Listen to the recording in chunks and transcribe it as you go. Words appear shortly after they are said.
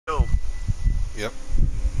Yep.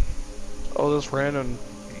 Oh, this random.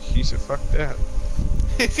 He said, "Fuck that."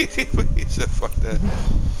 He said, "Fuck that."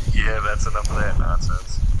 Yeah, that's enough of that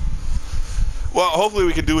nonsense. Well, hopefully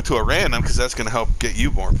we can do it to a random, because that's going to help get you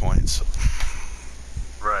more points.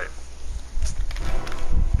 Right.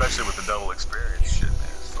 Especially with the double experience shit, man.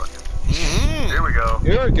 It's fucking... Here we go.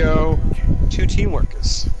 Here we go. 2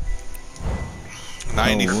 teamworkers.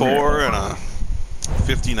 94 and a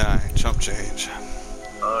 59 chump change.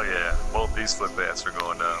 Oh yeah, both these foot baths are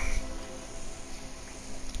going down.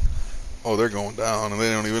 Oh, they're going down, and they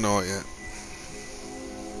don't even know it yet.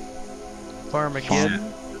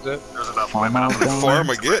 Farmageddon. Is it? There's enough women on the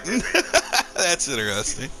Farmageddon? That's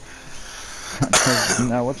interesting.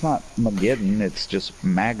 No, it's not Mageddon. It's just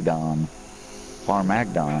Magdon.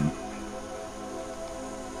 Farmagdon.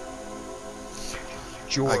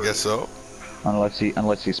 George. I guess so. Unless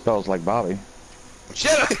he spells like Bobby.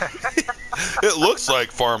 Shut up. It looks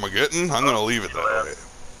like Farmageddon. I'm going to leave it that way.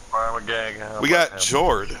 Farmagang. We got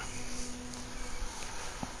Jord.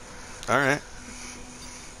 All right.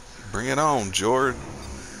 Bring it on, Jord.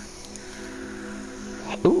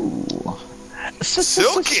 Ooh.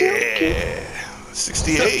 Silky.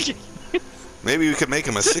 68. Maybe we could make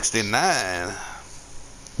him a 69.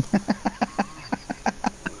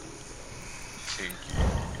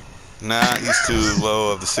 Nah, he's too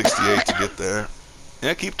low of the 68 to get there.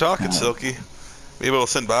 Yeah, keep talking, Silky. Maybe we'll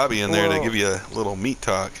send Bobby in there to give you a little meat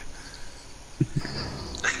talk.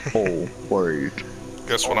 Oh, word.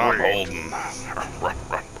 Guess what I'm holding?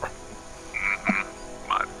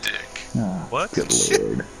 My dick. Oh, What? Good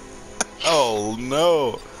lord. Oh,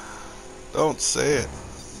 no. Don't say it.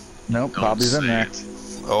 Nope, Don't Bobby's in say there. it.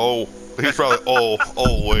 Oh, he's probably,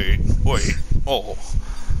 wait, oh.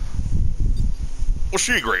 Well,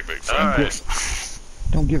 she a great big fan. Alright.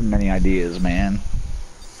 Don't give him any ideas, man.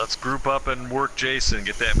 Let's group up and work Jason.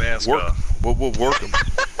 Get that mask Work. off. We'll work him.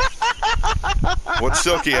 What's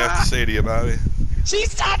Silky have to say to you, Bobby? She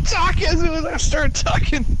stopped talking as soon as I started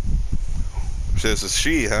talking. Says it's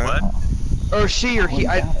she, huh? What? Or she or he.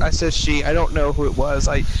 I said she. I don't know who it was.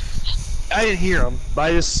 I didn't hear him.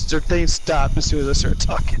 But their thing stopped as soon as I started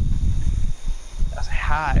talking. I was like,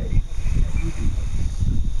 hi.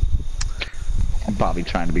 Bobby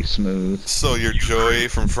trying to be smooth. So your Joey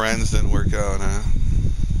from Friends didn't work out, huh?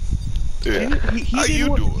 Dude, He how didn't you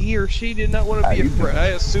want, doing? he or she did not want to How be a you friend. I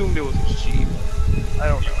assumed it was a she. I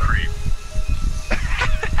don't You know. creep.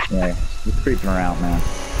 Yeah, he's creeping around, man.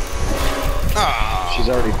 Ah, She's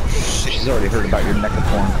already heard about your neck of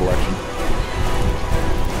porn collection.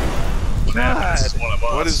 That's one of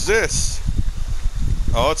us. what is this?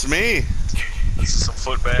 Oh, it's me. This is some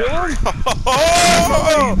foot battery.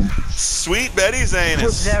 Oh, sweet Betty's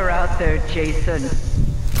anus. They're out there, Jason.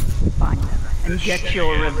 Find them and get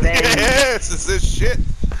your revenge. Yes, this is shit.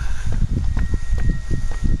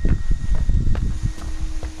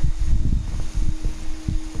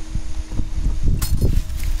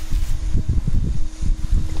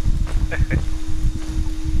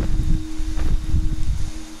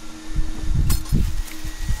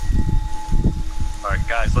 Alright,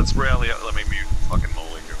 guys, let's rally up. Let me mute fucking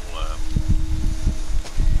Moley here.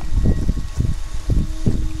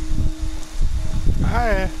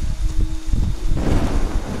 Hi.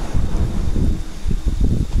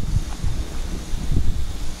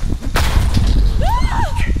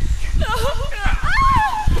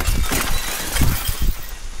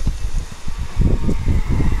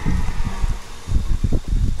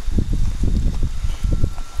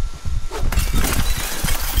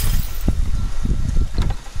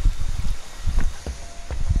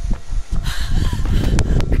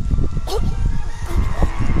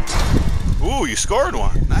 Ooh, you scored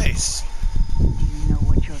one. Nice. Do you know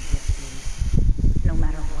what your gift is? No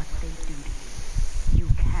matter what they do to you,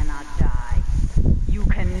 you cannot die. You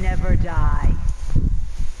can never die.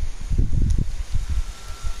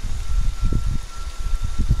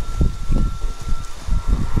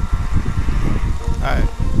 Alright.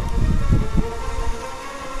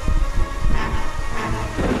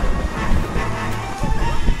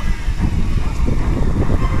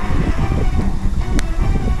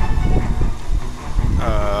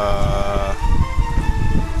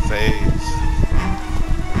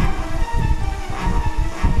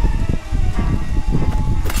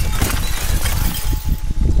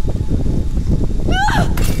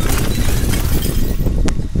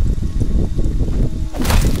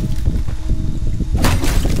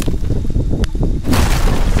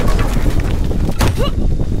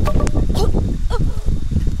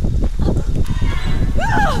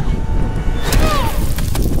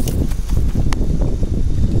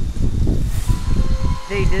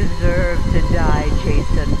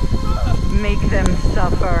 Make them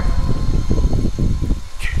suffer.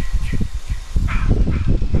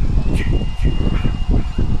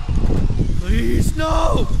 Please,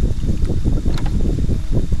 no!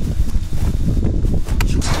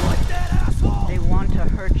 You like that, asshole? They want to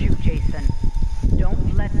hurt you, Jason.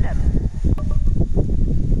 Don't let them.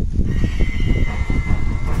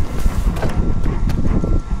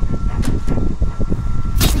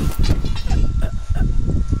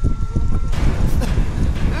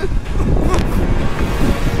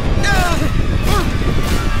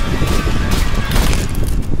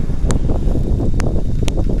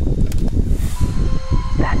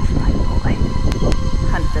 That's my boy.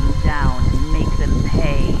 Hunt them down and make them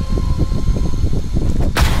pay.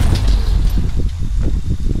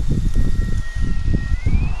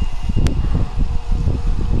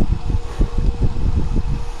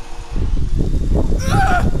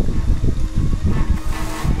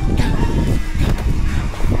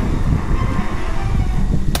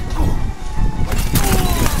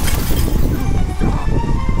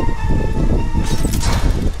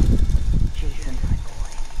 Jason, my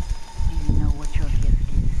boy, do you know what your gift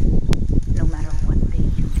is? No matter what they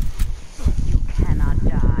do, you cannot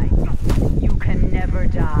die. You can never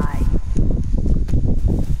die.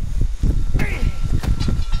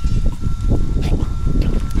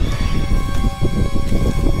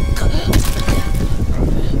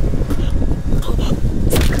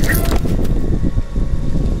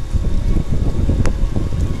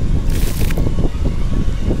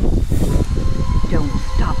 Don't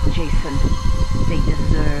stop, Jason. They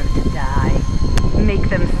deserve to die. Make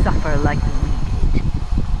them suffer like we did.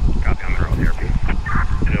 Copy on the road here.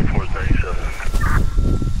 Unit 437.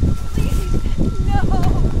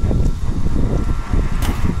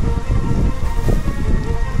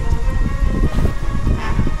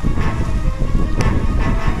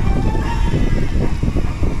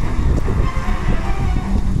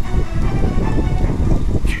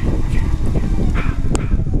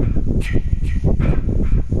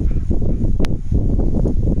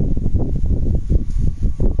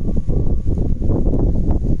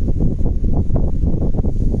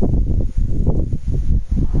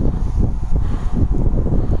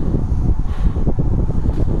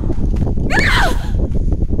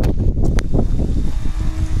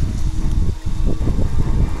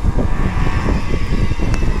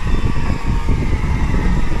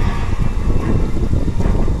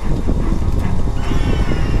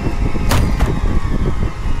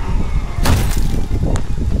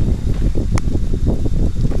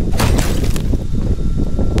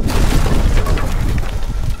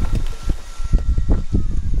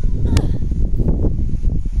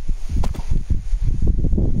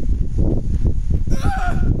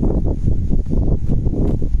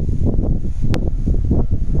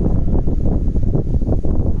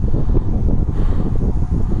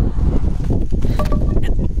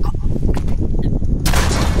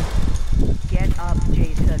 Get up,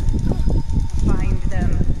 Jason. Find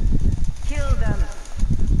them. Kill them.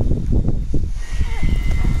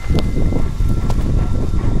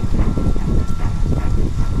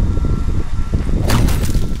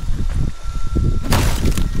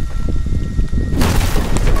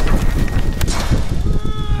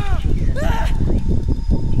 Jason, my boy,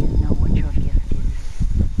 do you know what your gift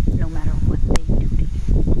is? No matter what they do to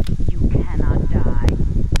you, you cannot die.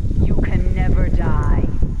 You can never die.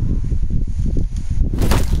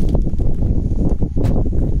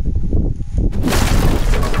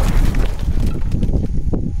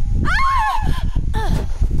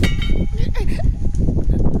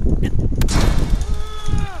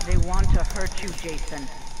 They want to hurt you, Jason.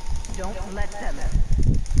 Don't let them.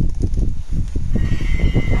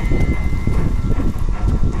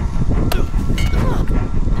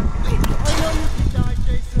 I know you can die,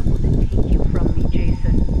 Jason. They take you from me,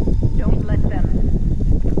 Jason. Don't let them.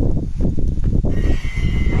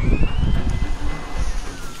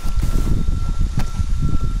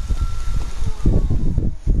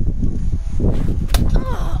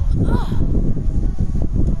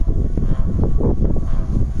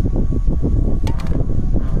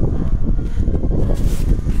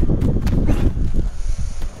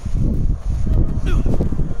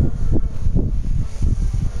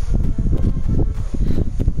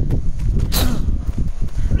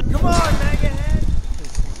 Come on, Megahead.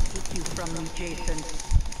 Take you from me, Jason.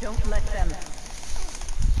 Don't let them.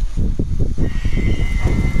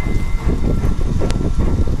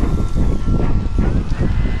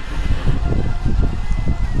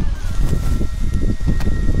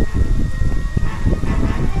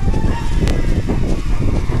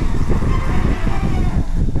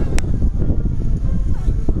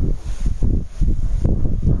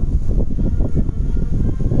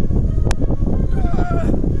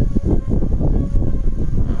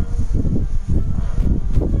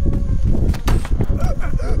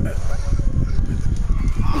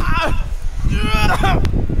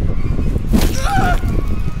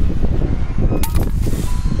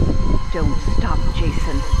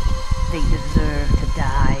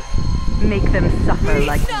 suffer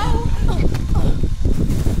like No!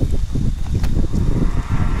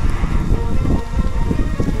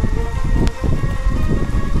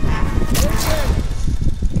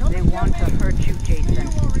 They want to hurt you, Jason.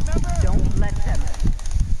 Don't let them.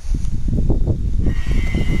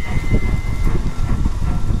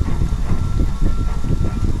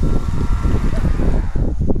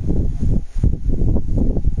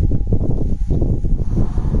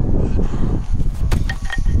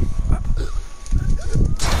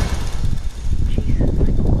 Jason, my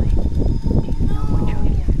boy, do you know what your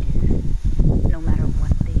gift is? No matter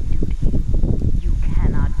what they do to you, you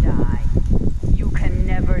cannot die. You can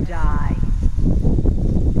never die.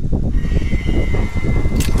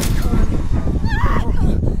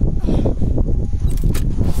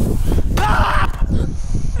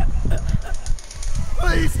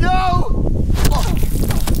 Please, no!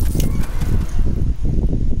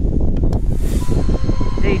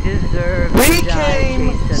 They deserve We to die, came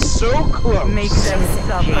Jason. so close. Make them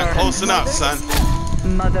suffer. Not close enough, son.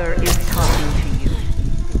 Mother is talking to you.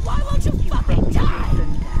 Why won't you You fucking bring die?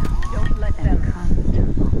 Jason down. Don't let them come to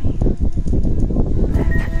mommy.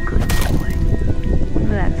 That's a good boy.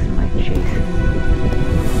 That's my Jason.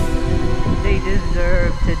 They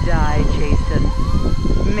deserve to die, Jason.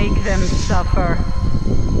 Make them suffer.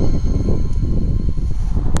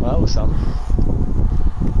 Well, that was something.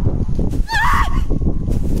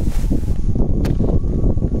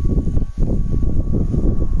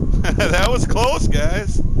 That was close,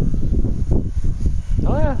 guys.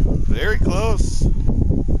 Oh yeah. Very close.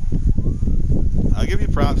 I'll give you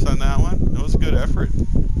props on that one. It was a good effort.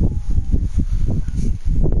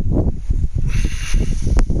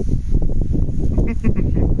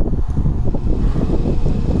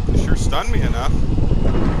 You sure stunned me enough.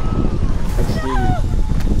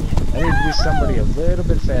 I need to be somebody a little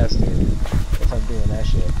bit faster if I'm doing that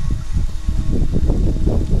shit.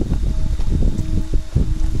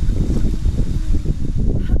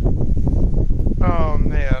 Oh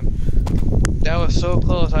man, that was so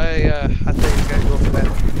close. I think I gotta go for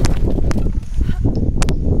that.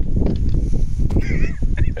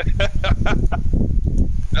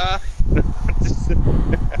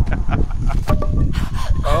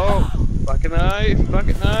 Oh, bucket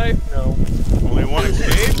knife, no. Only one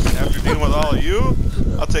escape after dealing with all of you.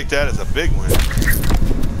 I'll take that as a big win.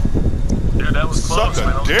 Dude, that was Suck close. a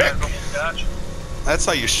man. Those dick. guys almost got you. That's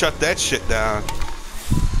how you shut that shit down.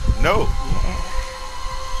 No.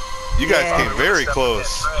 You guys Yeah. came very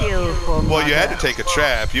close. Kill for Well, you had to mother. take a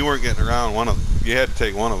trap. You weren't getting around one of them. You had to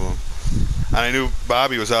take one of them. And I knew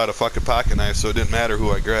Bobby was out of fucking pocket knife, so it didn't matter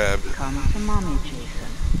who I grabbed. Come to mommy, Jason.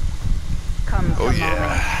 Come to Oh mommy.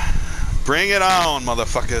 yeah. Bring it on,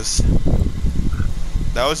 motherfuckers.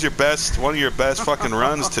 That was your best, one of your best fucking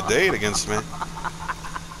runs to date against me.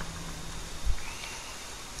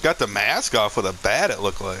 Got the mask off with a bat, it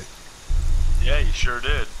looked like. Yeah, you sure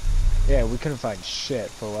did. Yeah, we couldn't find shit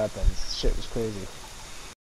for weapons. Shit was crazy.